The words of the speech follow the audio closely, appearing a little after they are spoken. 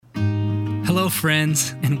Hello,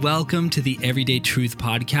 friends, and welcome to the Everyday Truth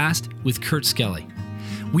Podcast with Kurt Skelly.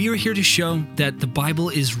 We are here to show that the Bible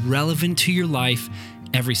is relevant to your life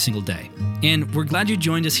every single day. And we're glad you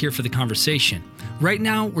joined us here for the conversation. Right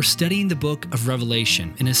now, we're studying the book of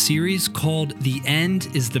Revelation in a series called The End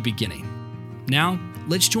is the Beginning. Now,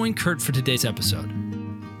 let's join Kurt for today's episode.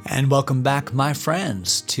 And welcome back, my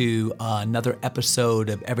friends, to another episode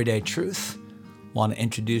of Everyday Truth. Want to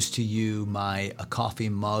introduce to you my coffee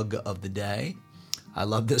mug of the day. I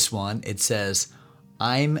love this one. It says,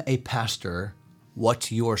 "I'm a pastor.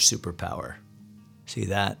 What's your superpower?" See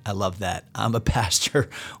that? I love that. I'm a pastor.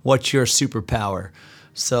 What's your superpower?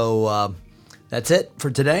 So that's it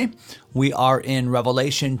for today. We are in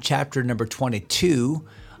Revelation chapter number 22,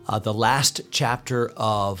 the last chapter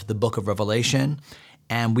of the book of Revelation.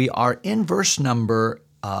 And we are in verse number,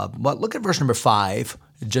 look at verse number 5,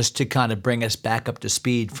 just to kind of bring us back up to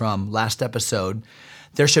speed from last episode.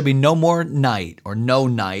 "There shall be no more night," or no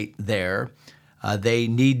night there. They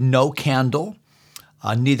need no candle,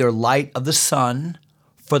 neither light of the sun,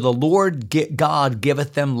 for the Lord God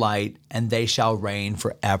giveth them light, and they shall reign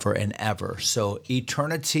forever and ever. So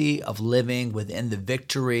eternity of living within the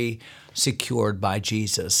victory secured by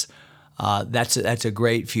Jesus. That's a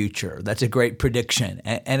great future. That's a great prediction,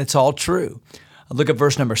 and it's all true. Look at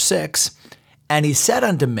verse number 6. "And he said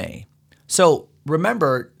unto me," so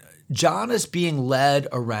remember, John is being led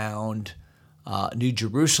around New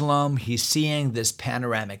Jerusalem. He's seeing this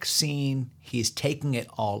panoramic scene. He's taking it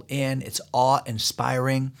all in. It's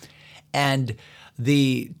awe-inspiring. And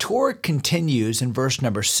the tour continues in verse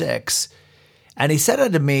number 6. "And he said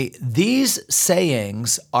unto me, These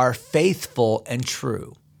sayings are faithful and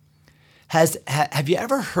true." Have you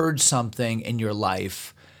ever heard something in your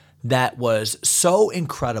life that was so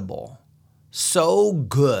incredible, so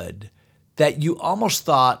good, that you almost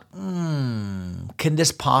thought, can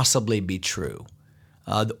this possibly be true?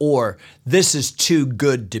 Or this is too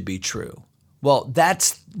good to be true. Well,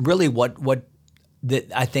 that's really what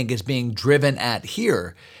that I think is being driven at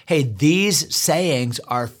here. Hey, these sayings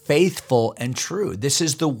are faithful and true. This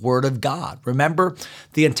is the Word of God. Remember,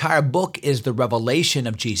 the entire book is the revelation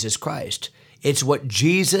of Jesus Christ. It's what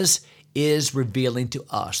Jesus is revealing to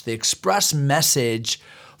us, the express message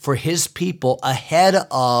for His people ahead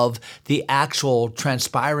of the actual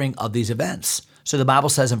transpiring of these events. So the Bible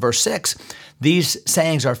says in verse 6, "These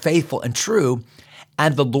sayings are faithful and true,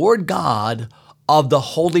 and the Lord God of the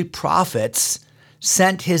holy prophets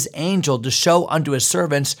sent His angel to show unto His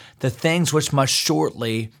servants the things which must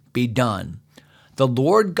shortly be done." The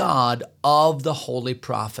Lord God of the holy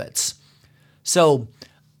prophets. So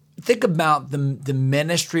think about the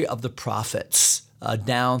ministry of the prophets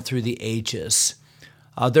down through the ages.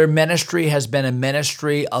 Their ministry has been a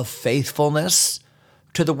ministry of faithfulness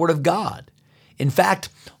to the Word of God. In fact,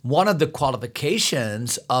 one of the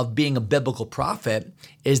qualifications of being a biblical prophet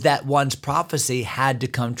is that one's prophecy had to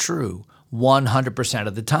come true 100%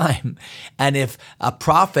 of the time. And if a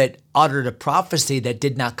prophet uttered a prophecy that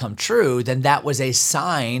did not come true, then that was a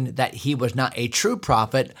sign that he was not a true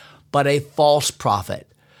prophet, but a false prophet.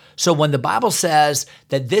 So when the Bible says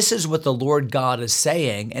that this is what the Lord God is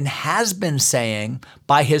saying and has been saying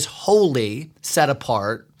by His holy,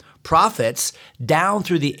 set-apart prophets down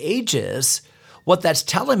through the ages, what that's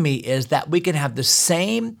telling me is that we can have the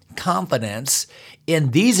same confidence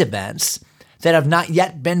in these events that have not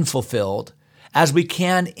yet been fulfilled as we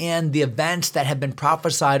can in the events that have been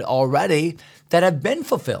prophesied already that have been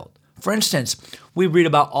fulfilled. For instance, we read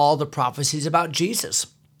about all the prophecies about Jesus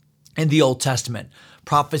in the Old Testament.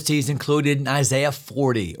 Prophecies included in Isaiah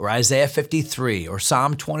 40 or Isaiah 53 or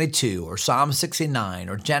Psalm 22 or Psalm 69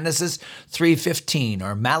 or Genesis 3:15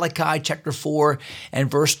 or Malachi chapter 4 and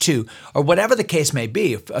verse 2 or whatever the case may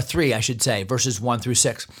be, 3 I should say, verses 1 through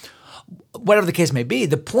 6. Whatever the case may be,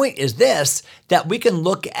 the point is this, that we can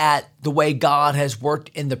look at the way God has worked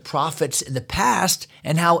in the prophets in the past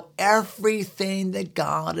and how everything that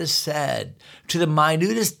God has said to the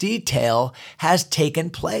minutest detail has taken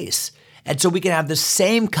place. And so we can have the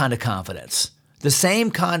same kind of confidence, the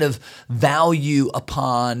same kind of value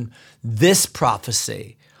upon this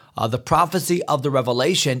prophecy, the prophecy of the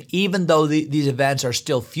revelation, even though these events are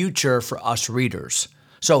still future for us readers.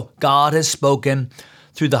 So God has spoken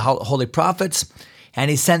through the holy prophets,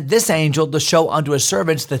 and He sent this angel to show unto His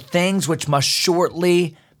servants the things which must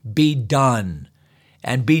shortly be done.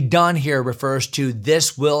 And be done here refers to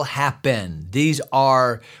this will happen. These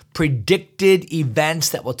are predicted events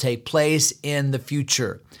that will take place in the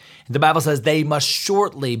future. The Bible says they must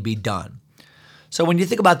shortly be done. So when you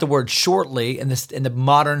think about the word shortly in the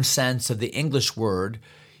modern sense of the English word,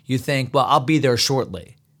 you think, well, I'll be there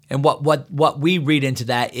shortly. And what we read into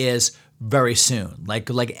that is very soon, like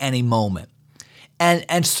any moment.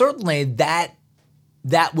 And certainly that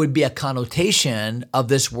would be a connotation of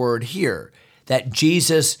this word here, that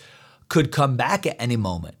Jesus could come back at any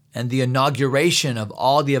moment. And the inauguration of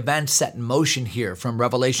all the events set in motion here from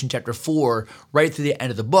Revelation chapter 4 right through the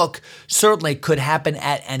end of the book certainly could happen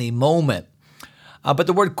at any moment. But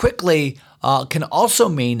the word quickly can also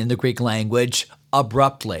mean in the Greek language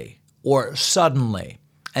abruptly or suddenly.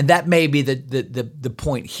 And that may be the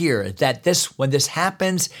point here, that when this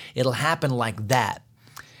happens, it'll happen like that.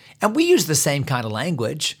 And we use the same kind of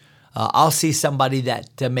language. I'll see somebody that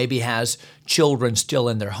maybe has children still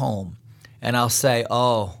in their home, and I'll say,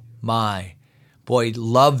 oh my, boy,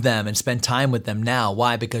 love them and spend time with them now.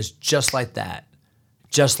 Why? Because just like that,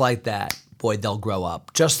 boy, they'll grow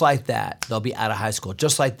up. Just like that, they'll be out of high school.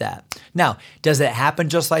 Just like that. Now, does it happen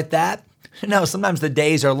just like that? No, sometimes the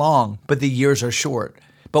days are long, but the years are short.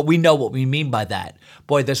 But we know what we mean by that.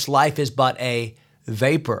 Boy, this life is but a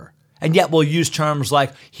vapor. And yet we'll use terms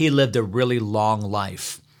like, he lived a really long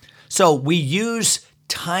life. So we use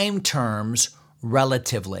time terms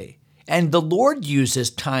relatively. And the Lord uses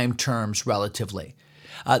time terms relatively.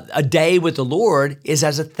 A day with the Lord is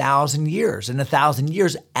as 1,000 years, and 1,000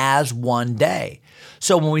 years as one day.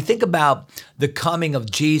 So when we think about the coming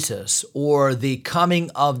of Jesus or the coming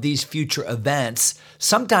of these future events,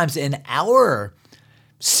 sometimes in our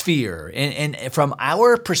sphere, and from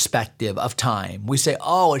our perspective of time, we say,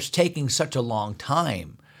 oh, it's taking such a long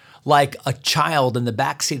time. Like a child in the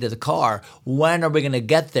backseat of the car, when are we going to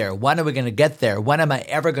get there? When are we going to get there? When am I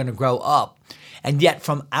ever going to grow up? And yet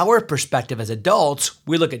from our perspective as adults,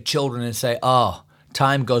 we look at children and say, oh,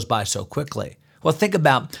 time goes by so quickly. Well, think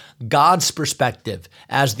about God's perspective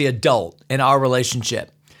as the adult in our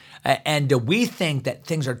relationship. And we think that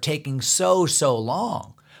things are taking so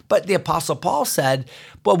long. But the Apostle Paul said,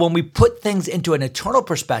 well, when we put things into an eternal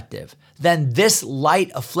perspective, then this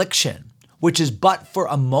light affliction, which is but for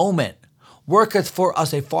a moment, worketh for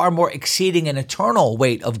us a far more exceeding and eternal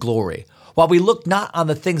weight of glory, while we look not on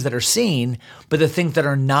the things that are seen, but the things that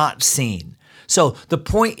are not seen. So the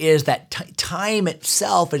point is that time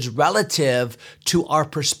itself is relative to our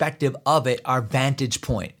perspective of it, our vantage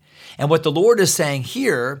point. And what the Lord is saying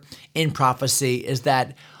here in prophecy is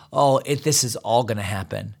that, this is all going to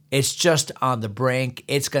happen. It's just on the brink.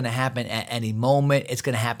 It's going to happen at any moment. It's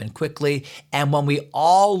going to happen quickly. And when we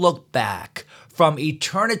all look back from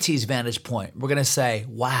eternity's vantage point, we're going to say,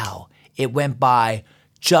 wow, it went by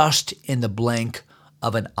just in the blink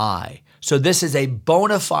of an eye. So this is a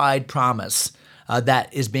bona fide promise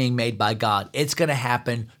that is being made by God. It's going to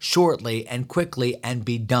happen shortly and quickly and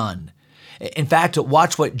be done. In fact,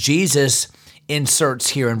 watch what Jesus inserts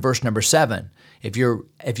here in verse number 7. If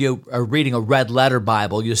you are reading a red letter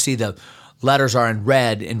Bible, you'll see the letters are in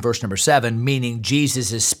red in verse number 7, meaning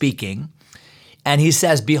Jesus is speaking. And he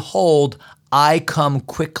says, behold, I come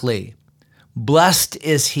quickly. Blessed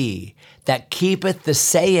is he that keepeth the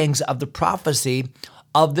sayings of the prophecy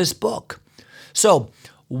of this book. So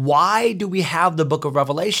why do we have the book of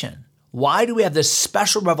Revelation? Why do we have this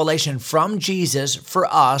special revelation from Jesus for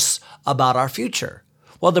us about our future?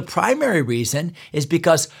 Well, the primary reason is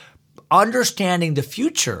because understanding the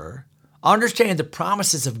future, understanding the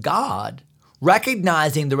promises of God,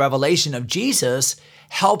 recognizing the revelation of Jesus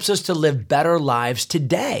helps us to live better lives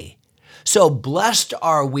today. So blessed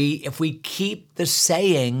are we if we keep the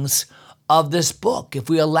sayings of this book, if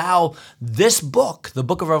we allow this book, the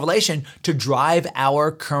book of Revelation, to drive our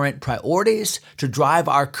current priorities, to drive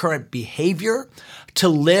our current behavior, to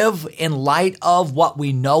live in light of what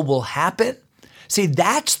we know will happen. See,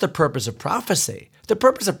 that's the purpose of prophecy. The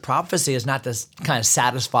purpose of prophecy is not to kind of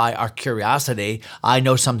satisfy our curiosity. I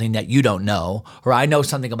know something that you don't know, or I know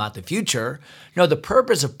something about the future. No, the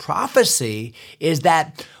purpose of prophecy is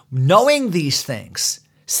that knowing these things,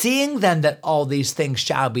 seeing then that all these things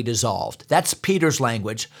shall be dissolved. That's Peter's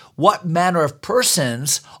language. What manner of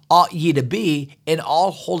persons ought ye to be in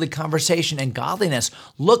all holy conversation and godliness,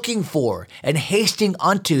 looking for and hasting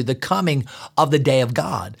unto the coming of the day of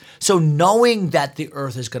God. So knowing that the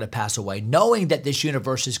earth is going to pass away, knowing that this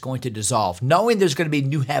universe is going to dissolve, knowing there's going to be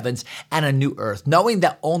new heavens and a new earth, knowing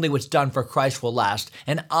that only what's done for Christ will last,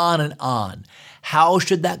 and on and on. How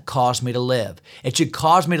should that cause me to live? It should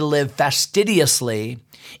cause me to live fastidiously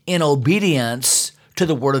in obedience to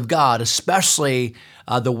the word of God, especially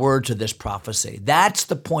the words of this prophecy. That's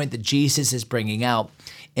the point that Jesus is bringing out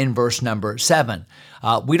in verse number 7.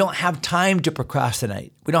 We don't have time to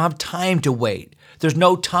procrastinate. We don't have time to wait. There's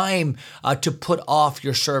no time to put off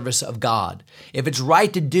your service of God. If it's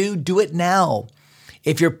right to do it now.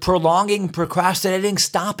 If you're procrastinating,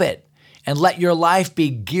 stop it. and let your life be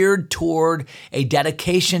geared toward a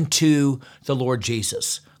dedication to the Lord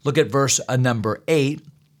Jesus. Look at verse number 8,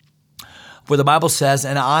 where the Bible says,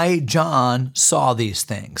 "And I, John, saw these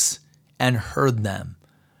things and heard them."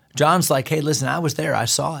 John's like, hey, listen, I was there. I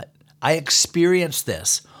saw it. I experienced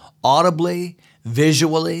this audibly,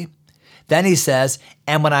 visually. Then he says,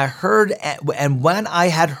 and when I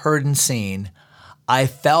had heard and seen, I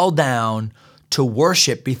fell down to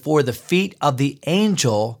worship before the feet of the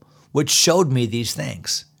angel which showed me these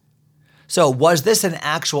things. So was this an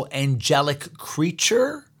actual angelic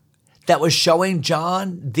creature that was showing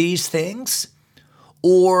John these things?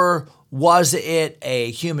 Or was it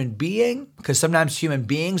a human being? Because sometimes human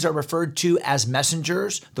beings are referred to as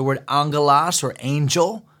messengers, the word angelos or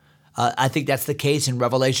angel. I think that's the case in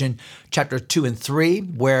Revelation chapter 2 and 3,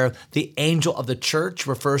 where the angel of the church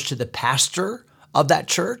refers to the pastor of that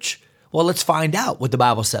church. Well, let's find out what the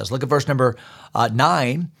Bible says. Look at verse number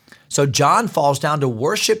 9. So John falls down to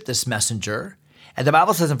worship this messenger. And the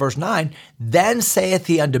Bible says in verse 9, then saith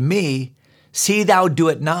he unto me, see thou do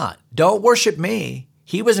it not. Don't worship me.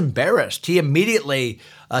 He was embarrassed. He immediately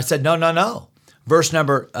said, no. Verse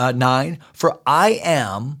number 9, for I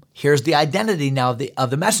am, here's the identity now of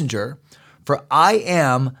the messenger, for I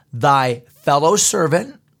am thy fellow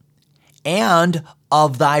servant and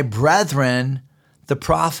of thy brethren, the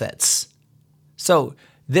prophets. So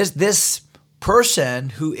this person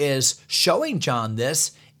who is showing John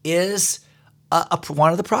this is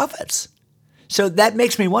one of the prophets. So that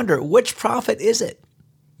makes me wonder, which prophet is it?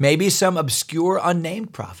 Maybe some obscure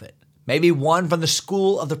unnamed prophet. Maybe one from the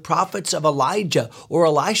school of the prophets of Elijah or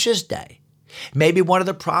Elisha's day. Maybe one of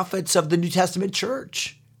the prophets of the New Testament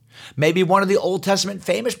church. Maybe one of the Old Testament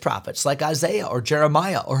famous prophets like Isaiah or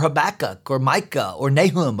Jeremiah or Habakkuk or Micah or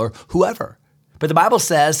Nahum or whoever. But the Bible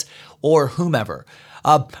says, or whomever.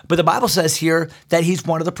 But the Bible says here that he's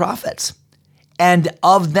one of the prophets. And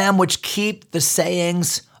of them which keep the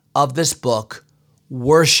sayings of this book,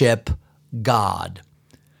 worship God.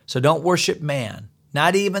 So don't worship man,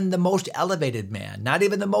 not even the most elevated man, not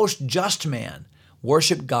even the most just man.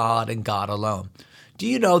 Worship God and God alone. Do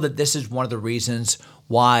you know that this is one of the reasons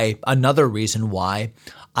why, another reason why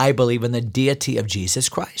I believe in the deity of Jesus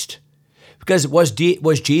Christ? Because was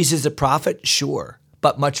Jesus a prophet? Sure,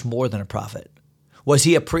 but much more than a prophet. Was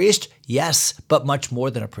he a priest? Yes, but much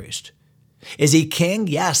more than a priest. Is he king?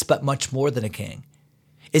 Yes, but much more than a king.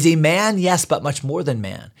 Is he man? Yes, but much more than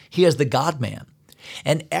man. He is the God-man.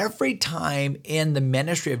 And every time in the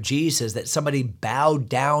ministry of Jesus that somebody bowed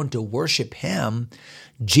down to worship him,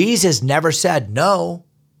 Jesus never said, no,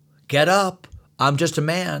 get up, I'm just a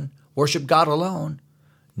man, worship God alone.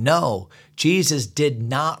 No, Jesus did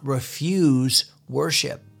not refuse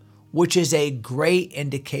worship, which is a great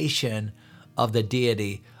indication of the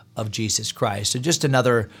deity of Jesus Christ. So just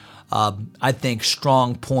another, I think,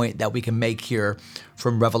 strong point that we can make here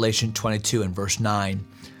from Revelation 22 and verse 9.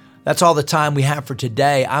 That's all the time we have for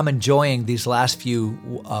today. I'm enjoying these last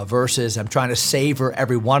few verses. I'm trying to savor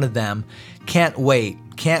every one of them. Can't wait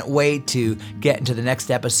to get into the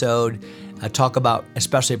next episode, talk about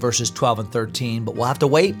especially verses 12 and 13, but we'll have to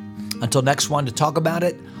wait until next one to talk about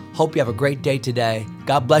it. Hope you have a great day today.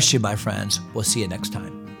 God bless you, my friends. We'll see you next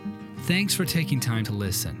time. Thanks for taking time to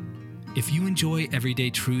listen. If you enjoy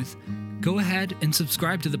Everyday Truth, go ahead and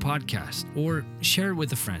subscribe to the podcast or share it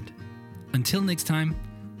with a friend. Until next time,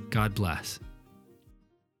 God bless.